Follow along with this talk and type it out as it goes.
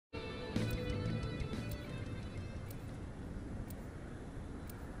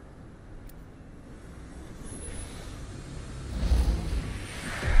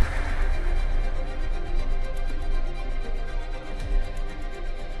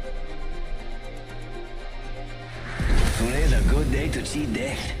good day to cheat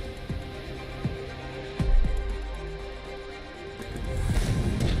death.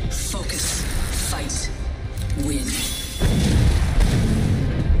 Focus, fight, win.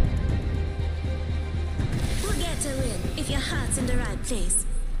 We'll get to win if your heart's in the right place.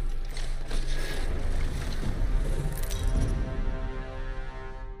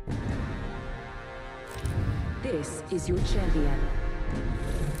 This is your champion.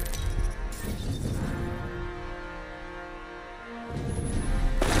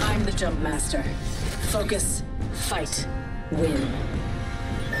 I'm the jump master. Focus, fight, win.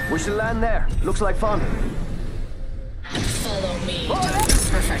 We should land there. Looks like fun. Follow me to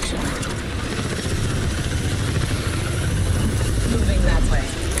perfection. Moving that way.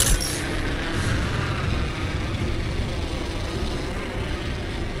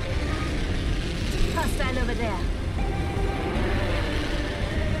 Hostile over there.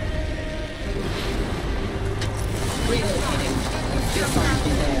 Relocating. You'll find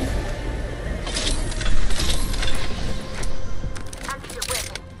me there. Active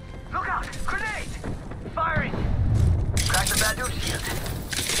weapon. Look out! Grenade! Firing! Crack the bad news shield.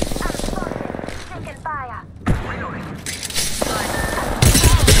 I'm spotted. Taking fire. Reloading.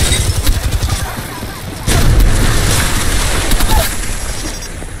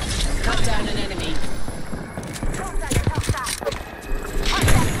 Cut down an enemy.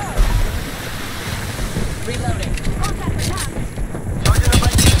 Reloading. Charging up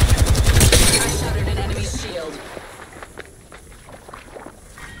my shield. I shattered an enemy's shield.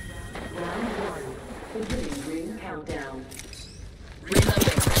 Round 1. Beginning ring countdown.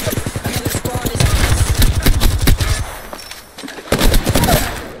 Reloading. Another squad is on us.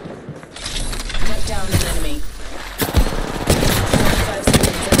 Cut down an enemy. 45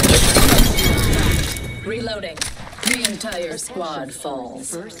 seconds. Reloading. The entire squad falls.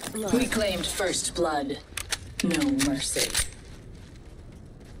 First blood. We claimed first blood. No mercy.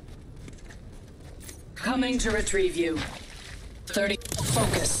 Coming to retrieve you. 30.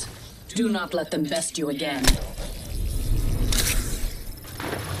 Focus. Do not let them best you again.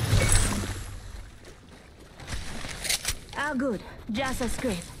 All good. Just a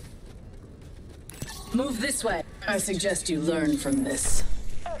scrape. Move this way. I suggest you learn from this.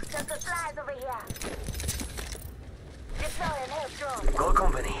 Extra supplies over here. Deploying headstrong. Gold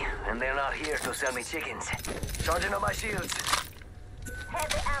company, and they're not here to sell me chickens. Charging up my shields.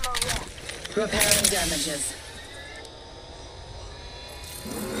 Heavy ammo here. Repairing damages.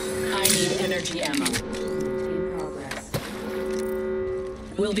 I need energy ammo. In progress.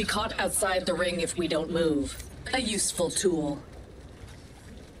 We'll be caught outside the ring if we don't move. A useful tool.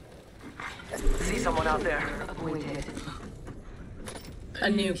 See someone out there. Appointed. A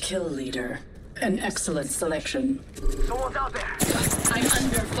new kill leader. An excellent selection. Someone's out there. I'm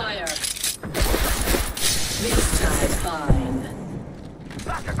under fire. This time's fine.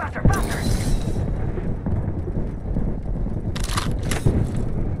 Faster, faster, faster!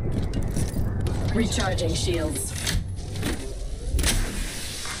 Recharging shields.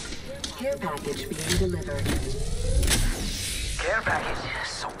 Care package being delivered. Care package.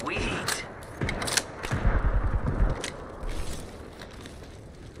 Sweet.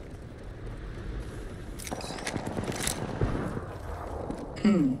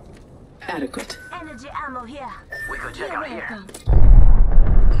 Adequate. Energy ammo here. We could check out here.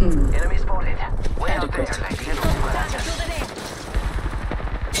 Welcome. Enemy spotted. Way out there. Adequate. Like the end of the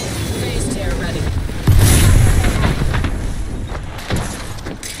Phase tear ready.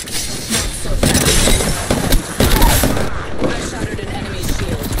 Not so fast. I shattered an enemy's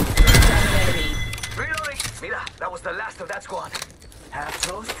shield. Down an enemy. Reloading. Mira, that was the last of that squad. Half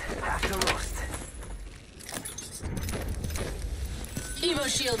toast, half to roast. Evo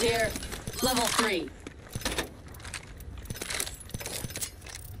shield here. Level 3.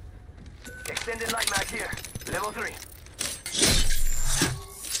 Extended light mag here. Level 3.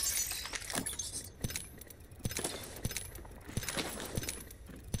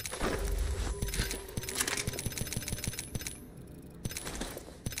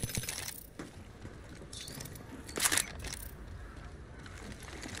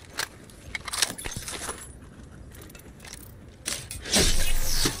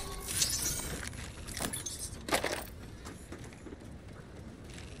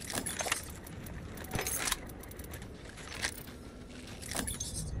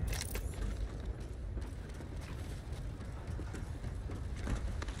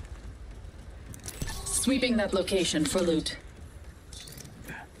 Sweeping that location for loot.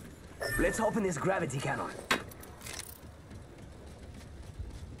 Let's open this gravity cannon.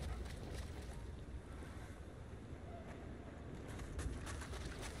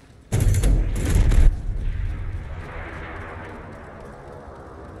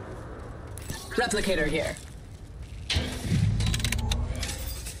 Replicator here.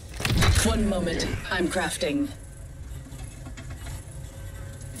 One moment, I'm crafting.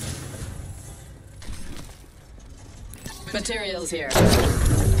 Materials here.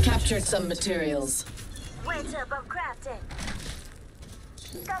 Captured some materials. Wait up, I'm crafting.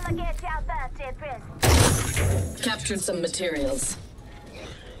 Come and get your birthday present. Captured some materials.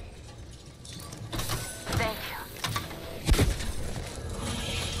 Thank you.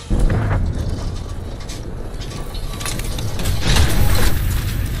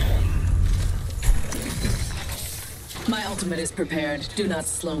 My ultimate is prepared. Do not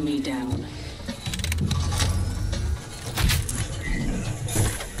slow me down.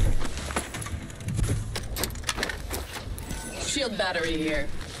 Shield battery here.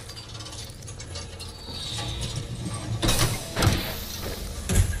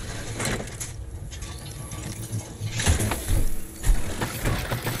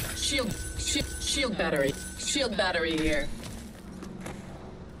 Shield battery. Shield battery here.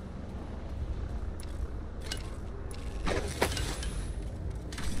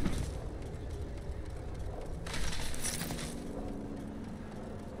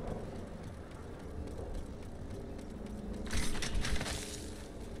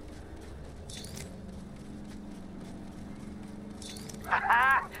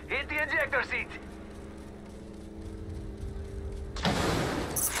 Hit the ejector seat.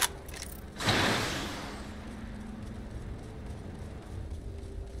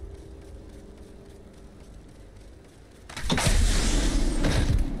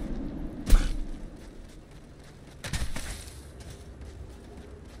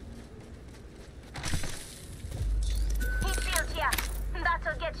 Heat shield here.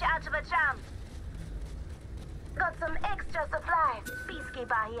 That'll get you out of a jam. Got some extra supplies.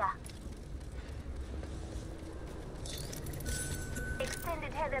 Peacekeeper here.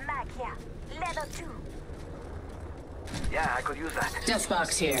 Extended heavy mag here. Leather 2. Yeah, I could use that.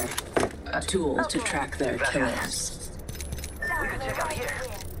 Deathbox here. A tool to track their killers. We could check out here.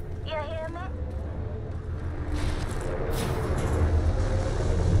 You hear me?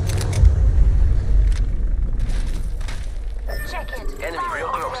 Check it. Enemy real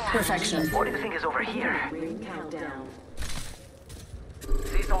close. Perfection. What do you think is over here? Ring countdown.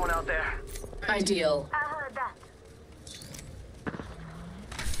 See someone out there? Ideal. I heard that.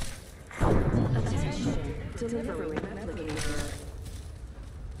 Attention. Delivering replicator.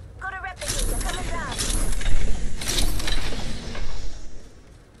 Got a replicator coming down.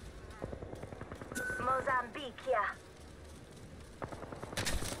 Mozambique here.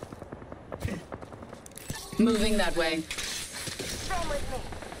 Moving that way. Same with me.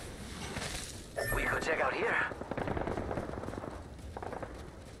 We could check out here.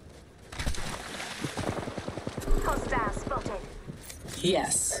 Hostile spotted.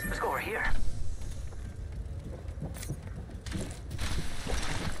 Yes. Let's go over here.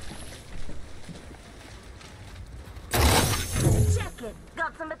 Check it.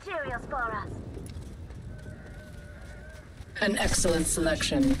 Got some materials for us. An excellent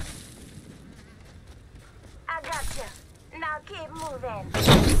selection. I got you. Now keep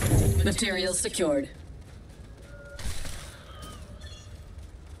moving. Materials secured.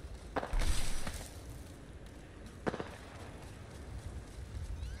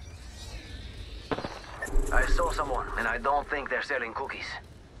 I saw someone, and I don't think they're selling cookies.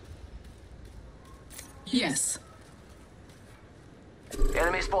 Yes.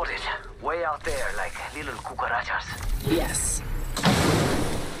 Enemy spotted. Way out there, like little cucarachas. Yes.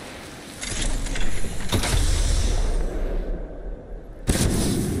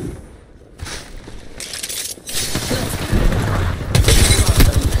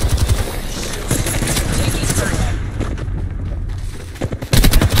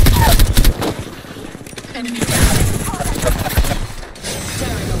 Enemy down.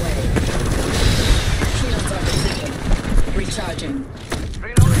 Tearing away. Shields are depleting. Recharging.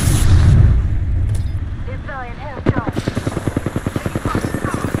 Reloading. Deploying health drone.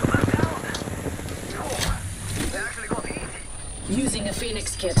 Cool. They actually got heat. Using a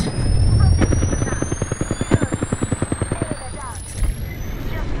Phoenix kit.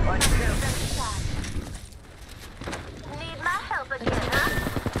 Need my help again, huh?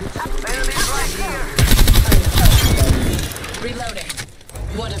 Enemies right here. Reloading.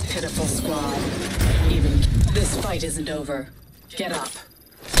 What a pitiful squad. Even this fight isn't over. Get up.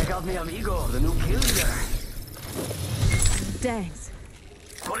 Check out mi amigo, the new kill leader. Thanks.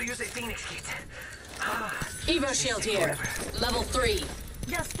 Gotta use a Phoenix kit. Evo shield here. Level 3.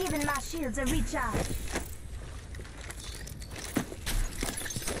 Just giving my shields a recharge.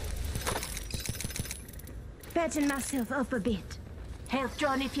 Patching myself up a bit. Health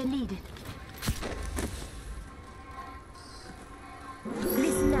drone if you need it.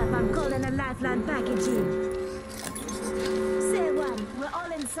 Listen up, I'm calling a lifeline package in. Say one, we're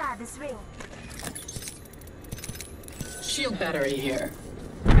all inside this ring. Shield battery here.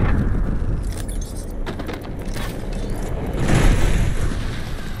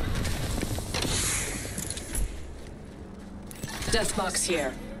 Death box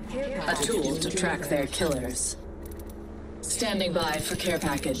here. A tool to track their killers. Standing by for care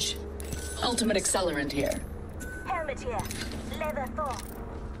package. Ultimate accelerant here. Helmet here. Leather thong.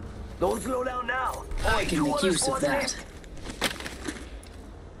 Don't slow down now. I can make use of that.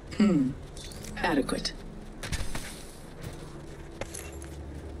 Adequate.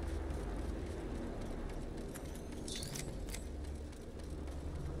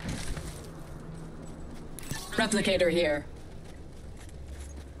 Replicator here.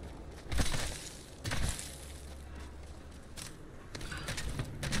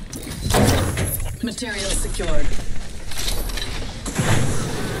 Material secured.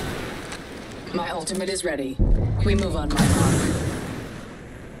 My ultimate is ready. We move on, my mark.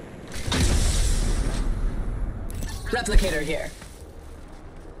 Replicator here.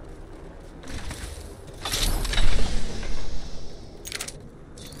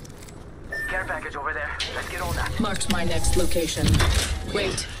 Care package over there. Let's get on that. Marked my next location.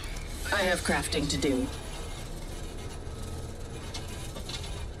 Wait, I have crafting to do.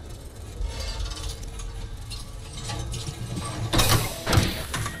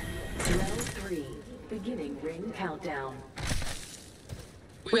 Level 3. Beginning ring countdown.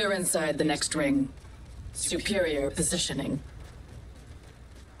 We're inside the next ring. Superior positioning.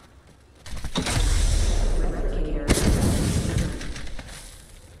 Replicator.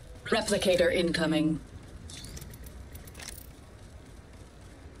 Replicator incoming.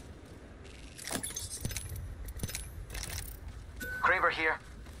 Kraber here.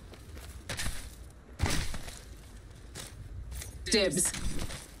 Dibs.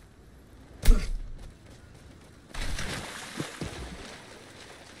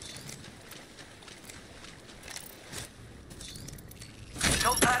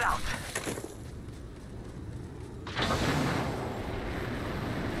 Dump that out.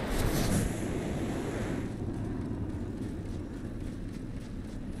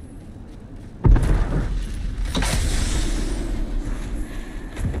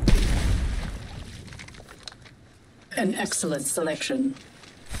 An excellent selection.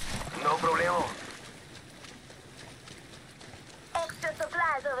 No problemo. Extra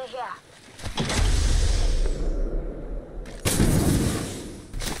supplies over here.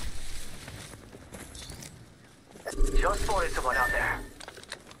 Just spotted someone out there.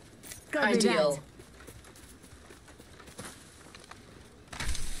 Copy Ideal. that.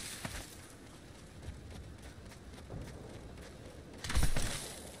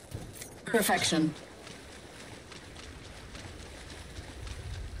 Perfection.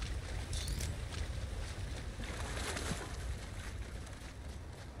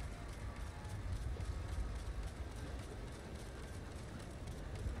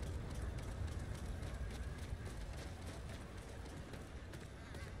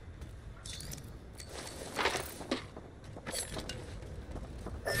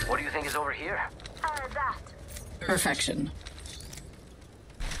 What do you think is over here? That. Perfection.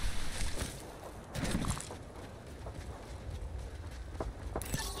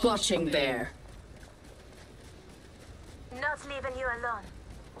 Watching there. Not leaving you alone.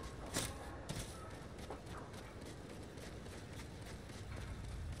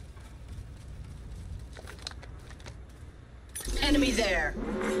 Enemy there.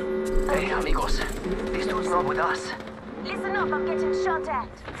 Hey, amigos. These dudes not with us. Listen up, I'm getting shot at.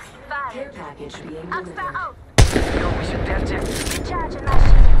 Care Fire. package being Oxford delivered. out. Yo, we should def check. Recharging my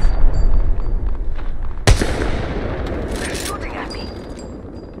shields. They're shooting at me.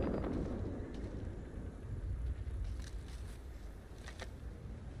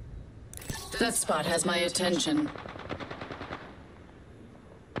 That spot has my attention.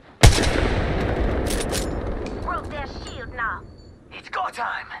 Broke their shield now. It's go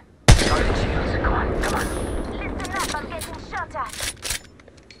time. Charging shields. Come on, come on. Listen up, I'm getting shot at.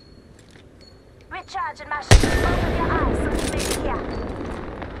 Recharging my shield. Open your eyes so you may hear.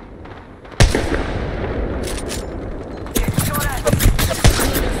 Get shot at.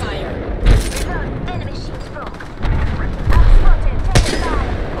 Under fire. Reload. Enemy shields broke. I'm spotted. Take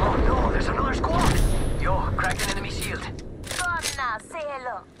fire. Oh no, there's another squad. Yo, cracked an enemy shield. Go on now, say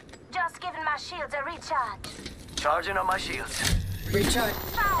hello. Just giving my shields a recharge. Charging on my shields. Recharge.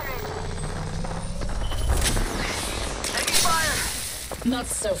 Firing. Taking fire. Not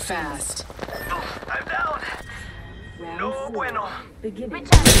so fast. Oh, I'm down. No bueno. Beginning.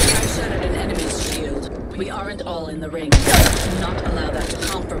 I shattered an enemy's shield. We aren't all in the ring. Do not allow that to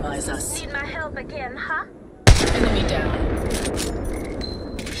compromise us. Need my help again, huh? Enemy down.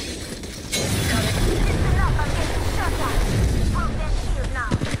 Coming. Listen up, I'm getting shot at. Broke their shield now.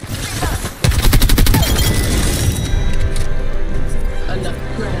 Enough.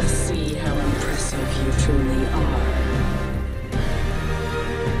 Let us see how impressive you truly are.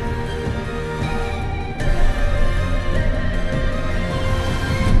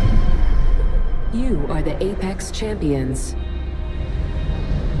 You are the Apex Champions.